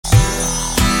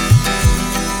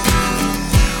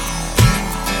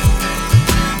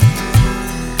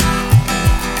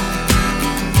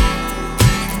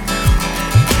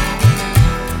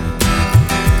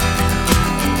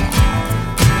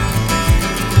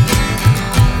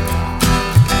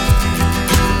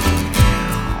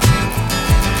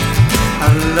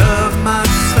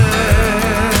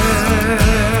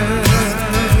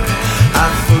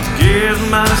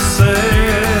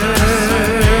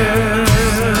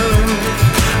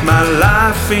My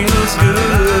life feels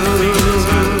good,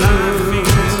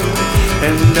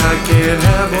 and I can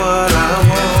have what I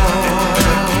want,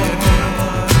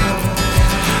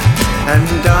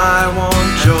 and I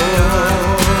want joy,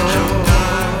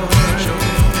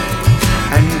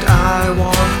 and I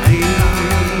want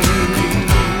peace.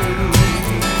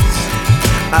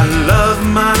 I love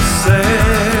myself,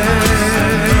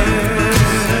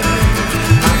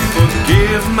 I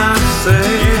forgive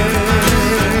myself.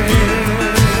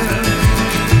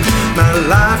 My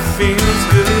life feels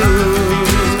good,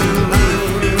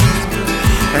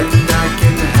 and I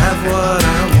can have what I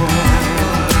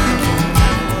want,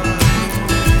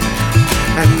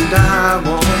 and I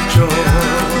want joy,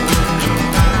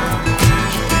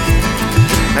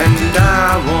 and I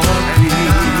want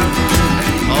peace.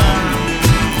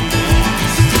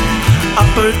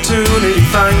 Opportunity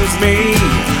finds me,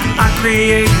 I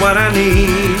create what I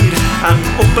need. I'm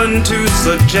open to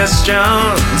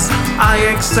suggestions, I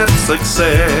accept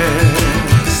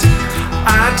success.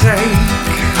 I take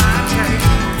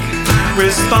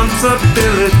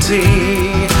responsibility,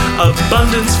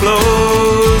 abundance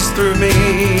flows through me,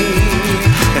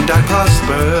 and I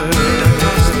prosper,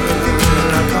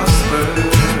 I prosper,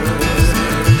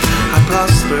 I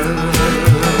prosper,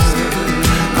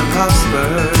 I prosper,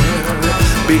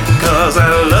 because I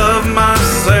love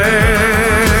myself,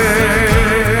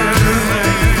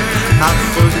 I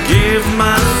forgive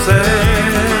myself.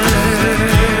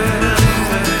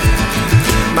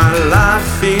 My life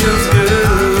feels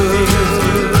good,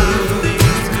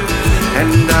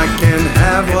 and I can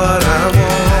have what I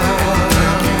want,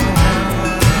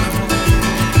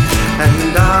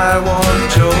 and I want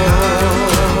joy,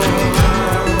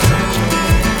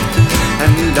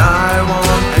 and I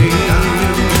want peace.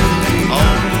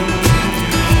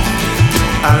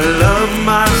 I love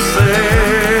myself,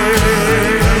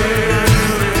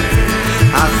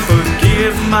 I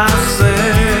forgive myself.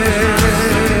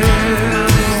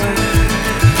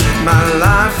 My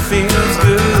life feels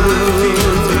good,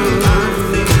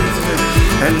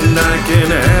 and I can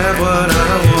have what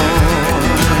I want,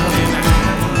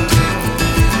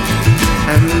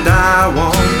 and I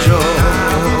want joy,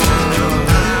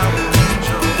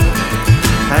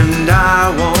 and I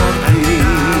want peace.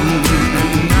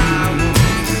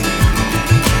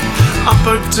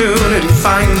 Opportunity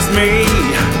finds me,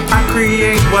 I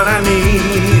create what I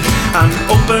need. I'm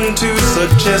open to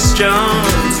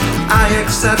suggestions, I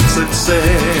accept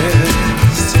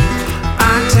success.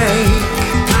 I take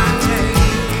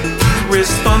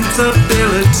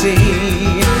responsibility,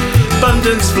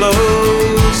 abundance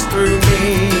flows through me,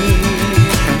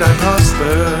 and I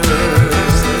prosper,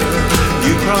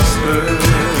 you prosper,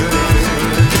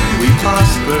 we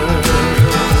prosper,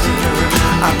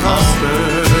 I prosper,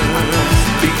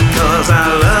 because I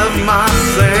love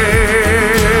myself,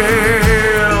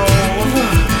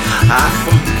 I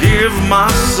forgive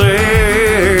myself,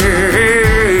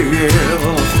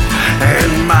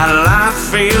 and my life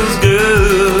feels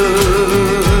good,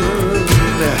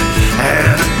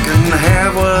 and I can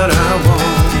have what I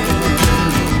want,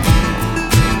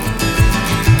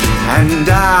 and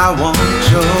I want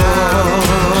joy,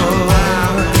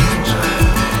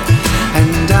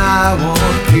 and I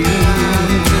want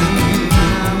peace,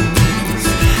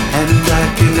 and I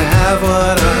can have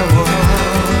what I want,